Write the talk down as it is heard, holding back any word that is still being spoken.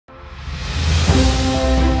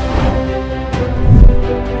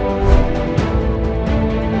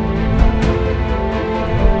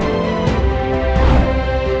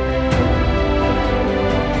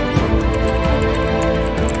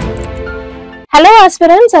Hello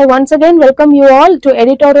aspirants, I once again welcome you all to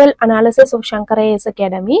editorial analysis of Shankar IAS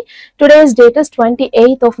Academy. Today's date is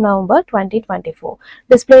 28th of November 2024.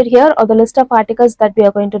 Displayed here are the list of articles that we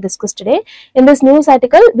are going to discuss today. In this news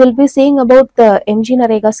article, we'll be seeing about the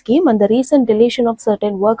Marginalized scheme and the recent deletion of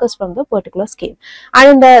certain workers from the particular scheme. And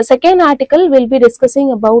in the second article, we'll be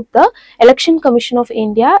discussing about the Election Commission of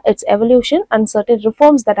India, its evolution and certain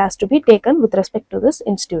reforms that has to be taken with respect to this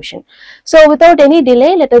institution. So without any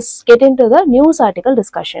delay, let us get into the news article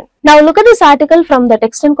discussion. Now look at this article from the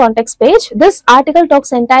text and context page. This article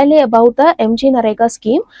talks entirely about the Marginalized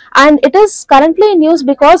scheme, and it is currently in news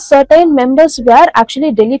because certain members were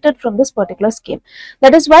actually deleted from this particular scheme.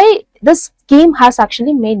 That is why this scheme has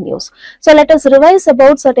actually made news. So let us revise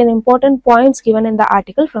about certain important points given in the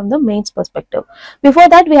article from the mains perspective. Before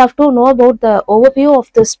that, we have to know about the overview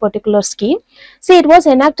of this particular scheme. See, it was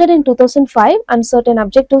enacted in 2005 and certain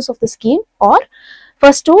objectives of the scheme are: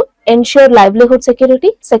 first, to ensure livelihood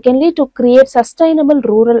security. Secondly, to create sustainable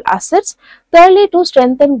rural assets. Thirdly, to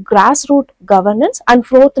strengthen grassroots governance. And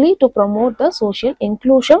fourthly, to promote the social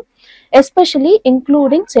inclusion, especially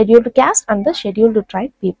including scheduled caste and the scheduled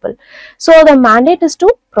tribe people. So the mandate is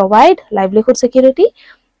to provide livelihood security,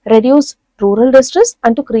 reduce rural distress,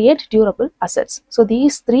 and to create durable assets. So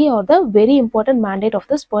these three are the very important mandate of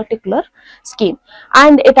this particular scheme,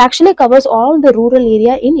 and it actually covers all the rural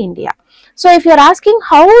area in India. So if you are asking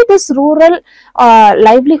how this rural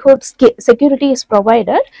livelihood security is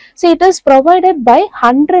provided, so it is provided by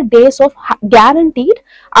 100 days of guaranteed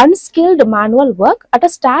unskilled manual work at a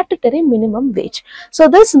statutory minimum wage. So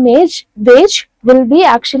this wage will be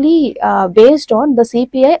actually based on the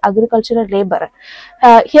CPI agricultural labor.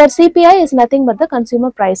 Here CPI is nothing but the consumer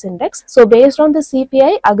price index. So based on the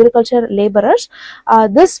CPI agricultural laborers,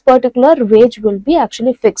 this particular wage will be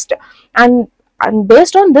actually fixed, and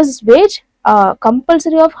based on this wage,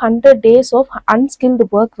 compulsory of 100 days of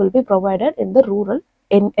unskilled work will be provided in the rural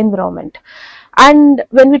environment. And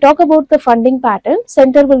when we talk about the funding pattern,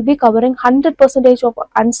 center will be covering 100% of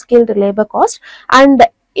unskilled labor cost, and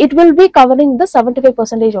it will be covering the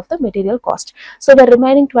 75% of the material cost. So the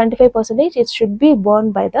remaining 25% it should be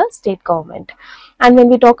borne by the state government. And when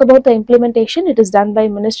we talk about the implementation, it is done by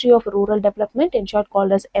Ministry of Rural Development, in short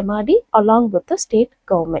called as MRD, along with the state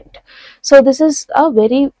government. So this is a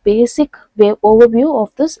very basic overview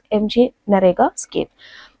of this Marginalized scheme.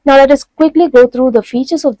 Now let us quickly go through the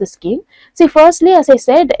features of the scheme. See, firstly, as I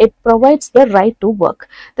said, it provides the right to work.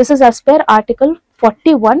 This is as per Article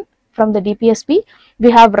 41 from the DPSP.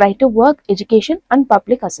 We have right to work, education and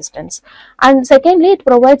public assistance. And secondly, it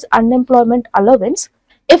provides unemployment allowance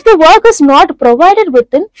if the work is not provided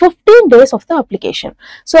within 15 days of the application.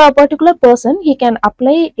 So a particular person, he can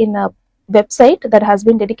apply in a website that has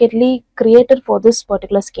been dedicatedly created for this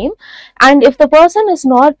particular scheme, and if the person is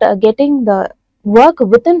not getting the work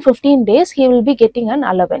within 15 days, he will be getting an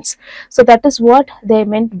allowance. So that is what they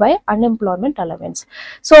meant by unemployment allowance.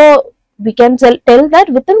 So we can tell that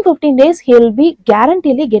within 15 days, he will be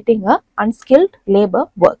guaranteedly getting a unskilled labor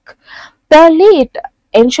work. Thirdly, it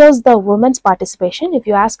ensures the women's participation. If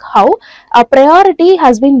you ask how, a priority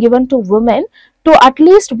has been given to women to at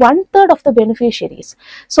least 1/3 of the beneficiaries.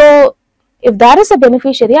 So if there is a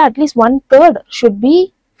beneficiary, at least 1/3 should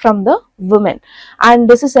be from the women, and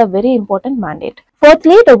this is a very important mandate.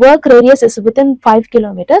 Fourthly, the work radius is within 5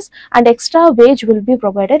 kilometers and extra wage will be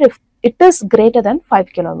provided if it is greater than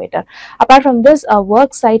 5 kilometers. Apart from this,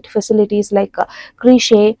 work site facilities like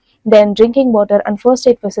creche, then drinking water and first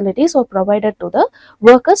aid facilities are provided to the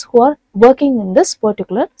workers who are working in this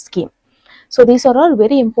particular scheme. So these are all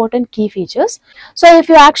very important key features. So if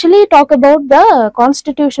you actually talk about the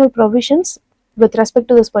constitutional provisions with respect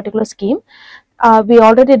to this particular scheme, we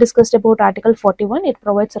already discussed about Article 41. It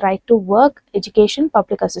provides right to work, education,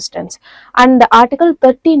 public assistance. And the Article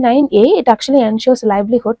 39A, it actually ensures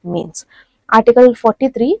livelihood means. Article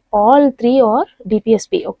 43, all three are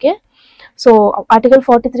DPSP, okay. So Article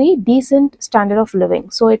 43, decent standard of living.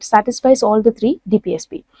 So it satisfies all the three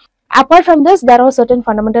DPSP. Apart from this, there are certain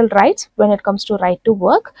fundamental rights when it comes to right to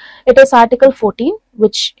work. It is Article 14,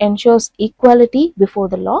 which ensures equality before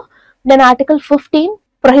the law. Then Article 15,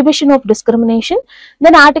 prohibition of discrimination.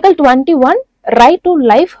 Then Article 21, right to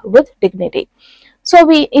life with dignity. So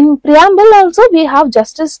we, in preamble also, we have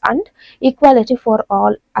justice and equality for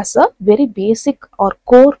all as a very basic or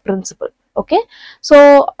core principle. Okay,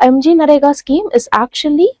 so Marginalized scheme is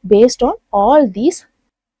actually based on all these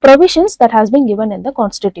provisions that has been given in the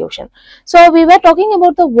constitution. So we were talking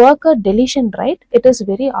about the worker deletion right. It is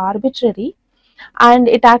very arbitrary, and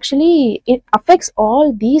it affects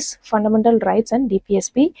all these fundamental rights and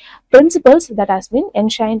DPSP principles that has been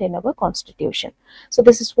enshrined in our constitution. So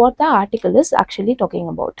this is what the article is actually talking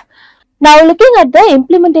about. Now looking at the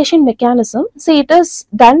implementation mechanism, see, it is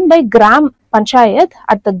done by Gram Panchayat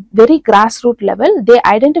at the very grassroots level. They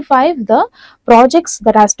identify the projects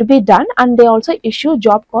that has to be done, and they also issue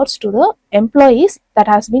job cards to the employees that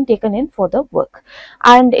has been taken in for the work.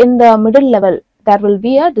 And in the middle level, there will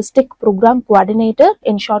be a district program coordinator,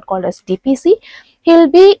 in short called as DPC. He will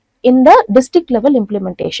be in the district level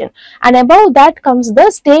implementation, and above that comes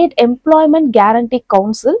the State Employment Guarantee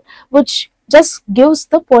Council, which just gives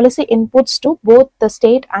the policy inputs to both the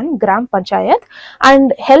state and Gram Panchayat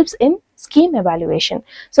and helps in scheme evaluation.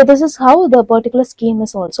 So this is how the particular scheme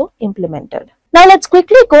is also implemented. Now let's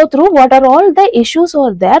quickly go through what are all the issues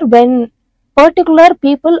are there when particular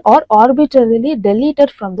people are arbitrarily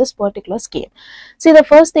deleted from this particular scheme. See, the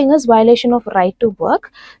first thing is violation of right to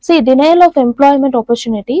work. See, denial of employment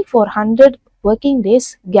opportunity for 100 working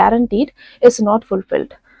days guaranteed is not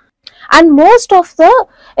fulfilled. And most of the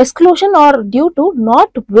exclusion are due to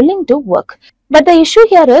not willing to work. But the issue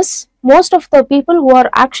here is most of the people who are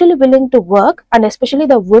actually willing to work, and especially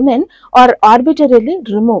the women, are arbitrarily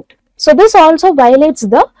removed. So this also violates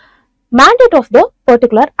the mandate of the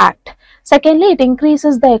particular act. Secondly, it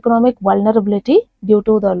increases the economic vulnerability due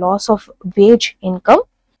to the loss of wage income.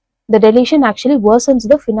 The deletion actually worsens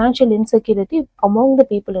the financial insecurity among the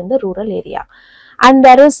people in the rural area. And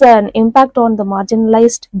there is an impact on the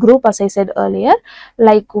marginalized group, as I said earlier,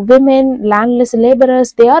 like women, landless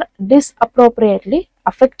laborers. They are disproportionately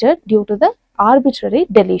affected due to the arbitrary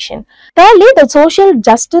deletion. Thirdly, the social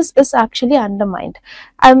justice is actually undermined.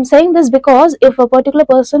 I am saying this because if a particular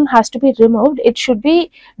person has to be removed, it should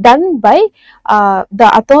be done by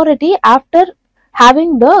the authority after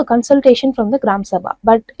having the consultation from the Gram Sabha.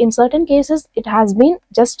 But in certain cases, it has been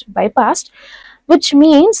just bypassed, which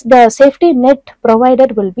means the safety net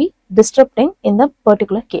provided will be disrupting in the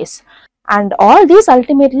particular case. And all these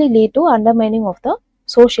ultimately lead to undermining of the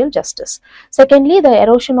social justice. Secondly, the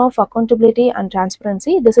erosion of accountability and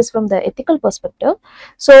transparency. This is from the ethical perspective.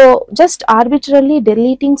 So just arbitrarily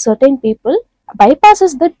deleting certain people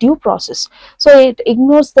bypasses the due process. So it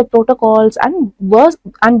ignores the protocols and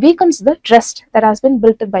weakens the trust that has been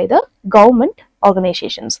built by the government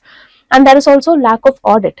organizations. And there is also lack of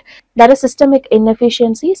audit. There is systemic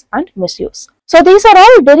inefficiencies and misuse. So these are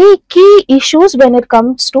all very key issues when it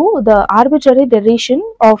comes to the arbitrary deletion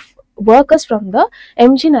of workers from the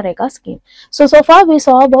MG-NREGA scheme. So far we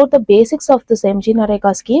saw about the basics of this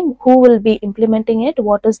MG-NREGA scheme, who will be implementing it,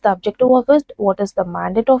 what is the objective of it, what is the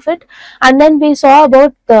mandate of it, and then we saw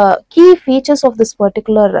about the key features of this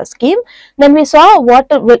particular scheme. Then we saw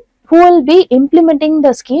who will be implementing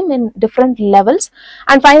the scheme in different levels,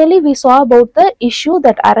 and finally we saw about the issue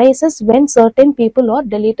that arises when certain people are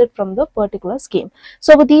deleted from the particular scheme.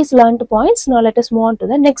 So with these learned points, now let us move on to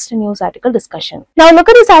the next news article discussion. Now look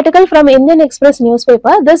at this article from Indian Express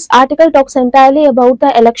newspaper. This article talks entirely about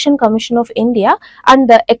the Election Commission of India and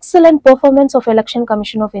the excellent performance of Election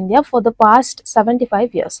Commission of India for the past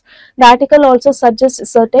 75 years. The article also suggests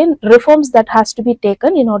certain reforms that has to be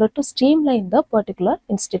taken in order to streamline the particular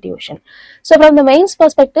institution. So from the mains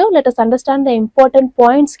perspective, let us understand the important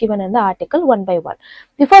points given in the article one by one.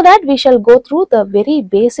 Before that, we shall go through the very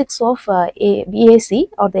basics of EAC,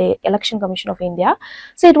 or the Election Commission of India.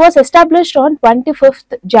 So it was established on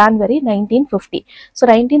 25th January 1950. So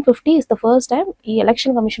 1950 is the first time the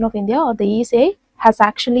Election Commission of India, or the ECI, has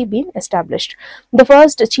actually been established. The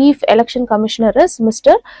first Chief Election Commissioner is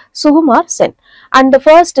Mr. Sukumar Sen, and the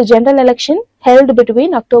first general election held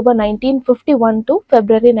between October 1951 to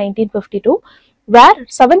February 1952, where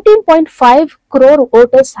 17.5 crore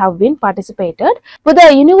voters have been participated, with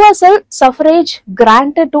a universal suffrage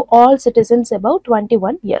granted to all citizens above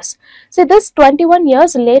 21 years. See, this 21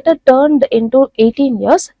 years later turned into 18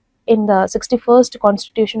 years in the 61st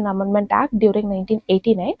Constitutional Amendment Act during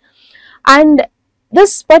 1989, and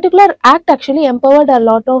this particular act actually empowered a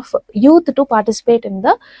lot of youth to participate in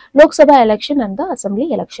the Lok Sabha election and the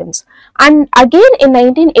Assembly elections. And again in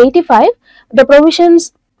 1985, the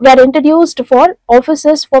provisions were introduced for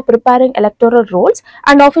officers for preparing electoral rolls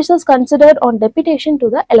and officers considered on deputation to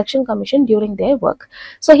the Election Commission during their work.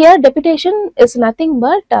 So here deputation is nothing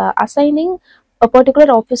but assigning a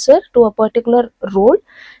particular officer to a particular role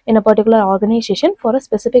in a particular organization for a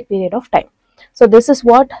specific period of time. So this is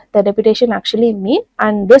what the deputation actually mean,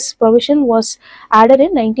 and this provision was added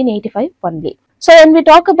in 1985 only. So when we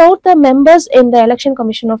talk about the members in the Election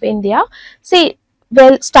Commission of India, see,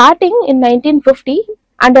 well, starting in 1950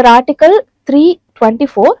 under Article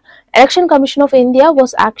 324, Election Commission of India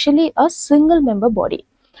was actually a single member body,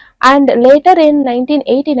 and later in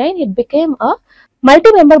 1989 it became a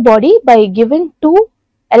multi-member body by giving two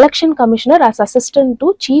election commissioner as assistant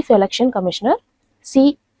to Chief Election Commissioner,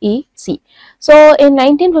 CEC. So in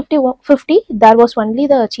 1950 there was only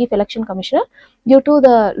the Chief Election Commissioner. Due to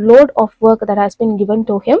the load of work that has been given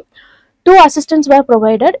to him, two assistants were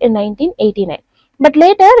provided in 1989. But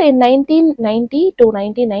later in 1990 to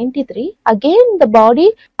 1993, again the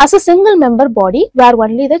body as a single member body where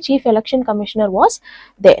only the Chief Election Commissioner was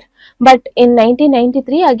there. But in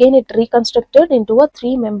 1993, again it reconstructed into a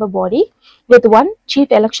three-member body with one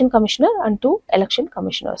Chief Election Commissioner and two election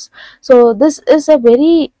commissioners. So this is a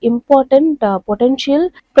very important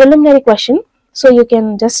potential preliminary question. So you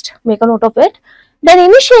can just make a note of it. Then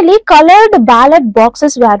initially colored ballot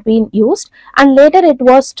boxes were being used, and later it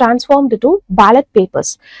was transformed to ballot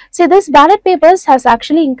papers. See, this ballot papers has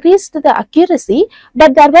actually increased the accuracy,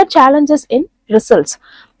 but there were challenges in results.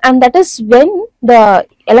 And that is when the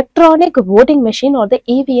electronic voting machine or the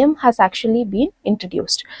EVM has actually been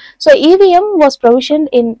introduced. So EVM was provisioned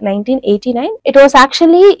in 1989. It was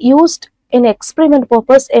actually used in experiment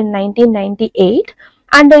purpose in 1998,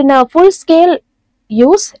 and in a full scale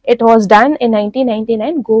use it was done in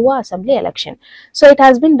 1999 Goa Assembly election. So it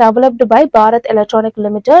has been developed by Bharat Electronic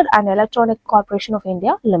Limited and Electronic Corporation of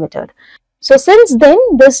India Limited. So since then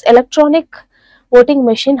this electronic voting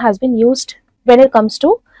machine has been used when it comes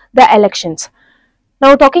to the elections.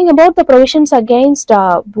 Now talking about the provisions against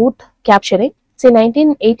booth capturing. See,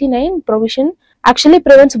 1989 provision actually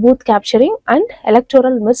prevents booth capturing and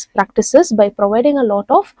electoral mispractices by providing a lot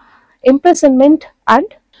of imprisonment and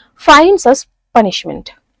fines as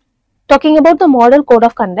punishment. Talking about the model code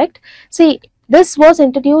of conduct, see, this was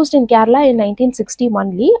introduced in Kerala in 1961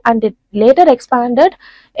 only, and it later expanded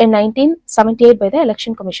in 1978 by the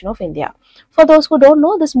Election Commission of India. For those who don't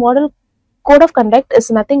know, this model code of conduct is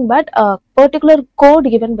nothing but a particular code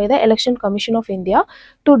given by the Election Commission of India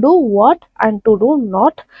to do what and to do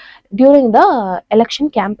not during the election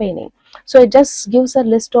campaigning. So it just gives a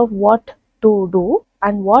list of what to do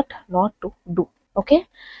and what not to do. Okay.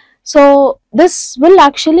 So this will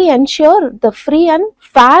actually ensure the free and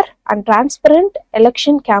fair and transparent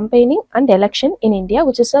election campaigning and election in India,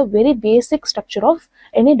 which is a very basic structure of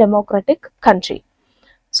any democratic country.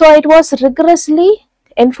 So it was rigorously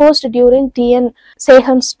enforced during T.N.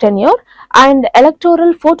 Sehan's tenure, and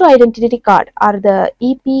electoral photo identity card, or the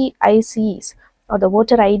EPICs or the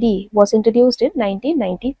voter ID, was introduced in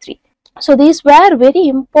 1993. So these were very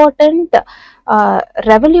important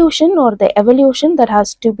revolution or the evolution that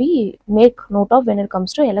has to be make note of when it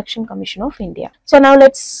comes to Election Commission of India. So now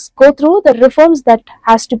let's go through the reforms that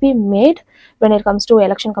has to be made when it comes to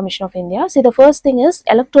Election Commission of India. See, the first thing is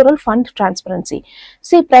electoral fund transparency.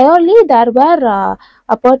 See, priorly there were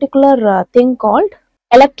a particular thing called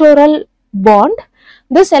electoral bond.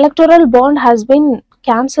 This electoral bond has been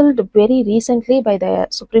cancelled very recently by the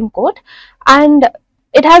Supreme Court, and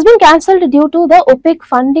it has been cancelled due to the opaque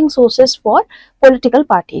funding sources for political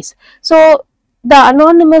parties. So the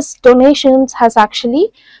anonymous donations has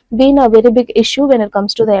actually been a very big issue when it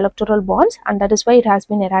comes to the electoral bonds, and that is why it has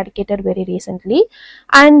been eradicated very recently.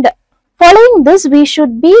 And following this, we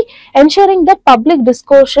should be ensuring the public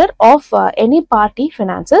disclosure of any party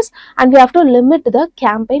finances, and we have to limit the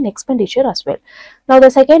campaign expenditure as well. Now, the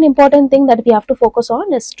second important thing that we have to focus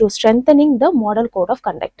on is to strengthening the model code of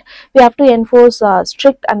conduct. We have to enforce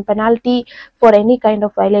strict and penalty for any kind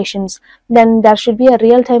of violations. Then there should be a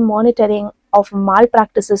real-time monitoring of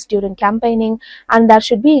malpractices during campaigning, and there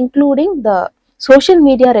should be including the social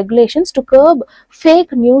media regulations to curb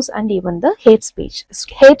fake news and even the hate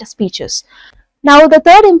speeches. Now, the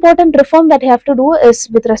third important reform that we have to do is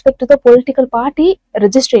with respect to the political party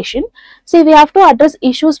registration. See, we have to address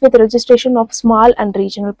issues with registration of small and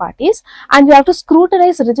regional parties, and we have to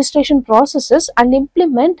scrutinize registration processes and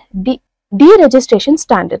implement deregistration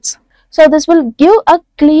standards. So this will give a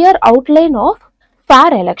clear outline of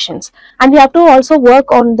fair elections, and we have to also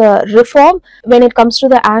work on the reform when it comes to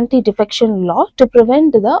the anti-defection law to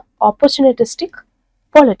prevent the opportunistic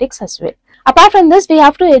politics as well. Apart from this, we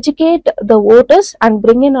have to educate the voters and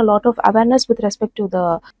bring in a lot of awareness with respect to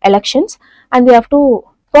the elections, and we have to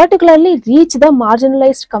particularly reach the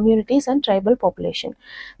marginalized communities and tribal population.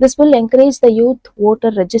 This will encourage the youth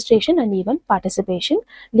voter registration and even participation,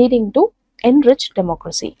 leading to enriched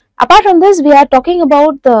democracy. Apart from this, we are talking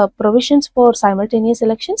about the provisions for simultaneous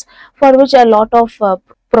elections, for which a lot of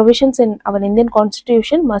provisions in our Indian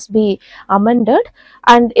constitution must be amended,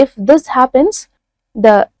 and if this happens,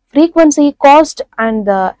 the frequency, cost and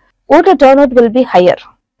the voter turnout will be higher.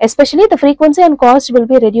 especially the frequency and cost will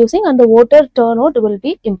be reducing and the voter turnout will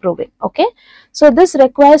be improving. Okay, so this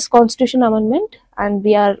requires constitution amendment, and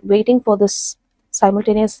we are waiting for this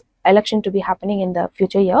simultaneous election to be happening in the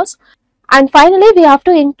future years. And finally, we have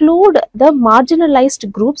to include the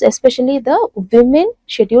marginalized groups, especially the women,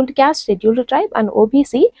 scheduled caste, scheduled tribe and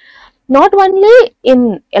OBC, not only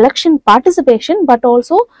in election participation but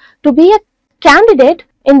also to be a candidate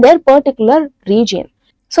in their particular region.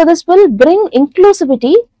 So this will bring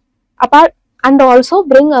inclusivity apart and also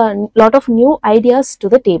bring a lot of new ideas to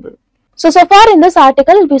the table. So far in this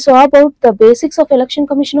article, we saw about the basics of Election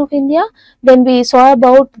Commission of India, then we saw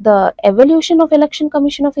about the evolution of Election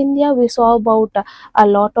Commission of India, we saw about a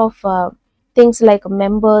lot of things like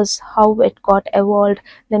members, how it got evolved,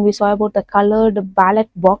 then we saw about the colored ballot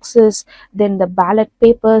boxes, then the ballot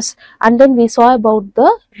papers, and then we saw about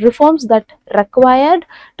the reforms that required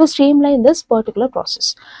to streamline this particular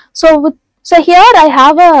process. So here I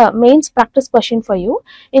have a mains practice question for you.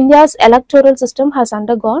 India's electoral system has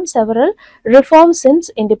undergone several reforms since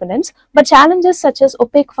independence, but challenges such as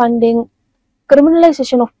opaque funding,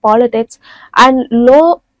 criminalization of politics and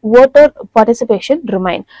low voter participation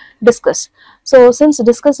remain. Discuss. So since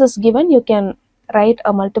discuss is given, you can write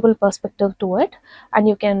a multiple perspective to it and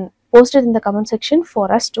you can post it in the comment section for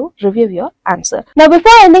us to review your answer. Now,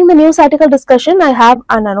 before ending the news article discussion, I have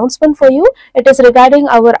an announcement for you. It is regarding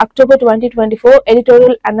our October 2024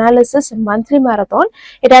 editorial analysis monthly marathon.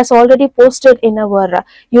 It has already posted in our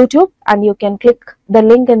YouTube and you can click the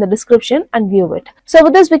link in the description and view it. So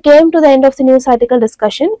with this, we came to the end of the news article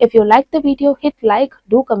discussion. If you like the video, hit like,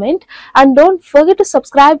 do comment, and don't forget to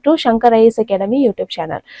subscribe to Shankar IAS Academy YouTube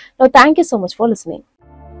channel. Now, thank you so much for listening.